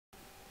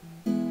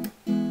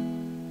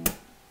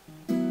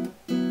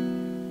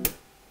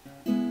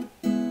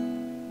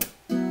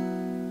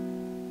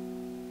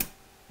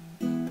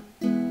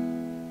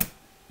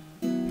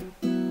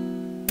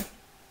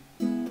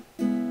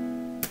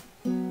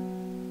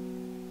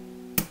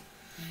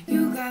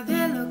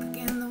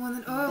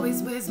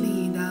always wears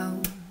me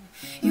down.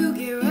 You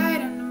get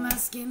right under my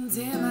skin,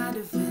 tear my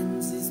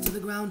defenses to the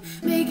ground,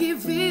 make it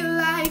feel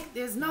like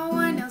there's no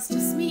one else,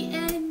 just me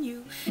and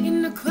you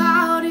in a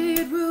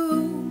crowded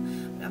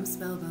room. But I'm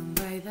spellbound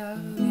by the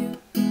view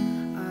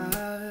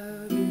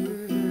of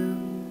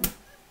you.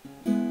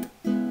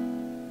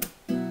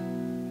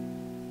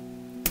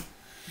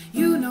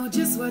 You know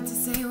just what to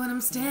say when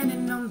I'm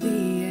standing on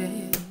the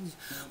edge.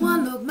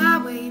 One look my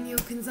way and you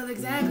can tell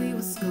exactly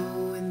what's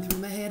going through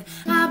my head.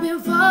 I've been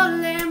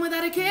falling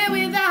without a care,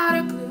 without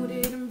a clue,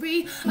 didn't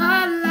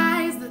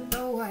realize that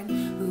the one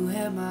who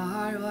had my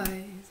heart was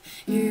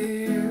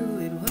you.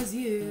 It was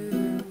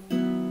you.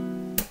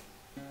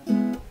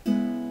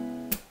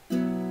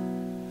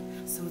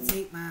 So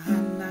take my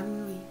hand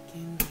and we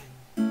can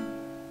run,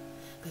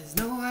 'cause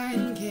no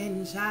one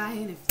can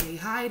shine if they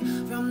hide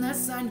from the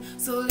sun.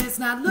 So let's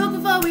not look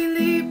before we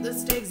leap. The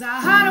stakes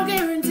are high, no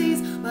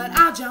guarantees, but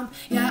I'll jump,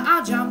 yeah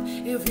I'll jump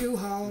if you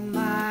hold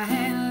my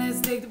hand.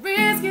 Let's take the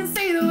risk and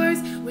say the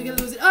worst. We can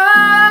lose it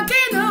all,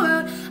 gain the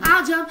world.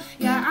 I'll jump,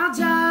 yeah I'll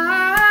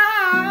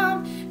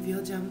jump if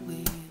you'll jump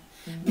with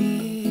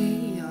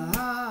me.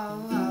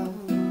 Oh, oh.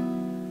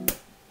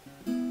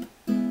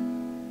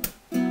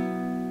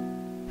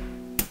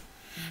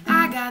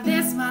 I got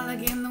this smile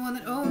again, the one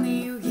that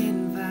only you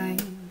can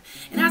find,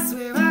 and I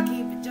swear I'll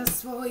keep it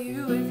just for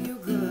you. If you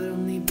could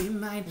only be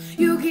mine.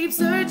 You keep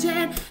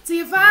searching till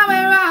you find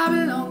where I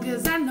belong,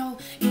 'cause I know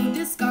you'll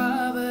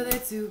discover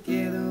that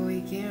together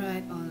we can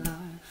right all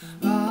our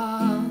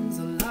wrongs,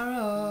 all our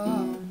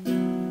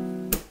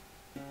wrongs.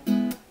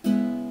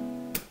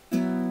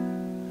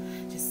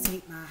 Just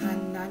take my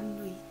hand and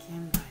we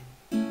can run,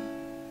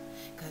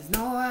 'cause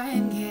no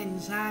one can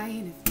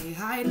shine if they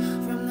hide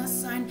from the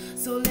sun.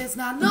 So let's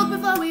not look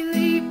before we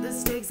leap. The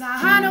stakes are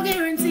high, no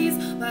guarantees,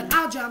 but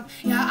I'll jump,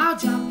 yeah I'll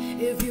jump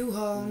if you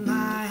hold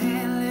my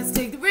hand. Let's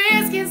take the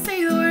risk and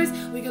say the worst.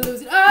 We can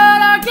lose it all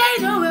or gain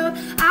the world.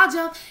 I'll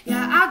jump,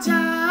 yeah I'll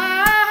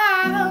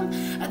jump.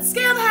 I'd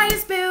scale the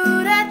highest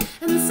building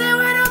and sail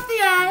right off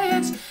the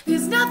edge.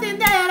 There's nothing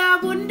that I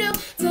wouldn't do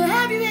to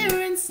have you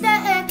here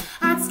instead.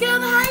 I'd scale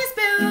the highest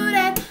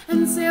building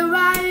and sail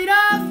right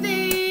off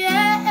the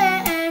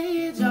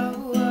edge.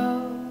 Oh,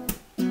 oh.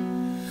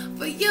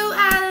 For you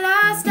I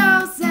lost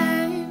all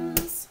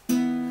sense.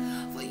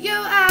 For you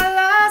I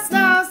lost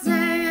all sense.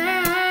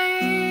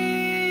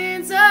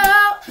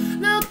 Oh,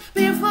 look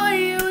before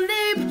you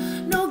leap,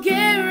 no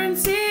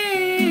guarantees.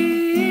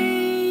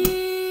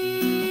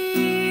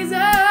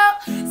 Oh,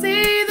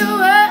 say the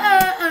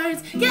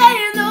words,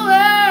 gain the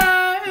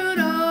word.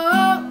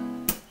 Oh,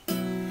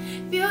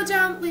 if you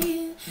jump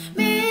with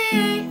me.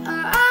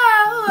 Oh,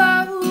 oh,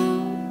 oh.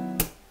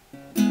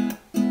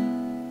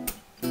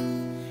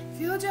 If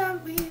you jump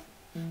with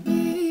me.